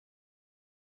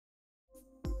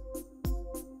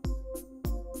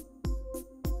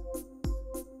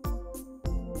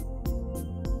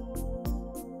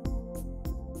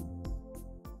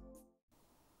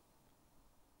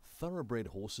thoroughbred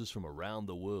horses from around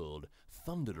the world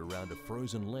thundered around a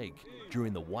frozen lake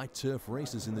during the white turf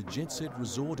races in the jet-set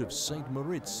resort of St.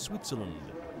 Moritz,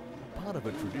 Switzerland. Part of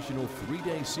a traditional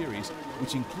three-day series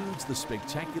which includes the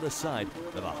spectacular sight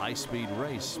of a high-speed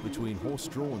race between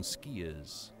horse-drawn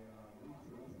skiers.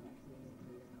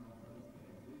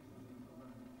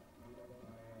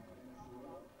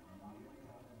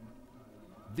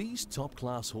 These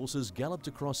top-class horses galloped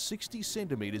across 60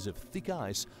 centimetres of thick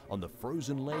ice on the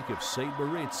frozen lake of St.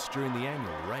 Moritz during the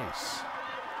annual race.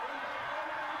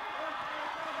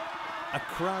 A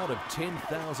crowd of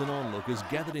 10,000 onlookers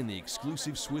gathered in the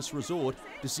exclusive Swiss resort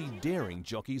to see daring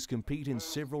jockeys compete in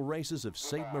several races of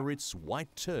St. Moritz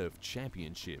White Turf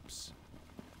Championships.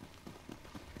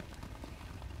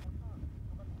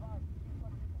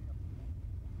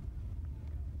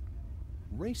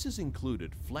 Races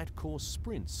included flat course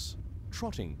sprints,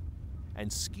 trotting and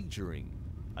skiering,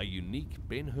 a unique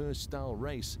Ben-Hur style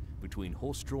race between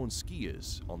horse-drawn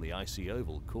skiers on the icy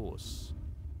oval course.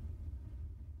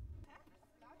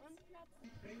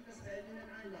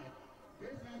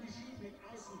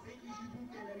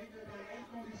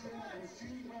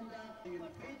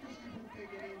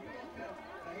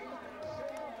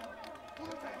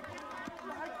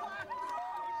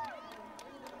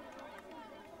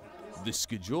 The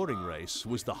skijoring race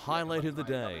was the highlight of the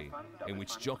day, in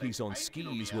which jockeys on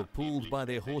skis were pulled by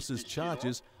their horses'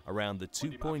 chargers around the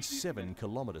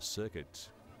 2.7-kilometre circuit.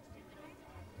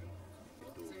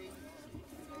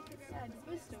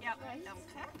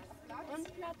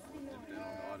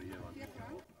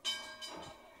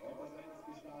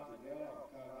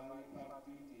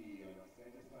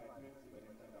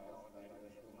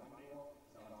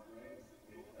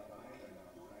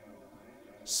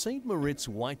 St. Moritz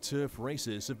White Turf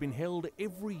races have been held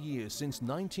every year since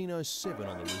 1907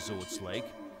 on the resort's lake,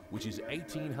 which is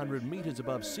 1,800 metres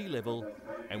above sea level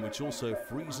and which also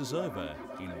freezes over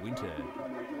in winter.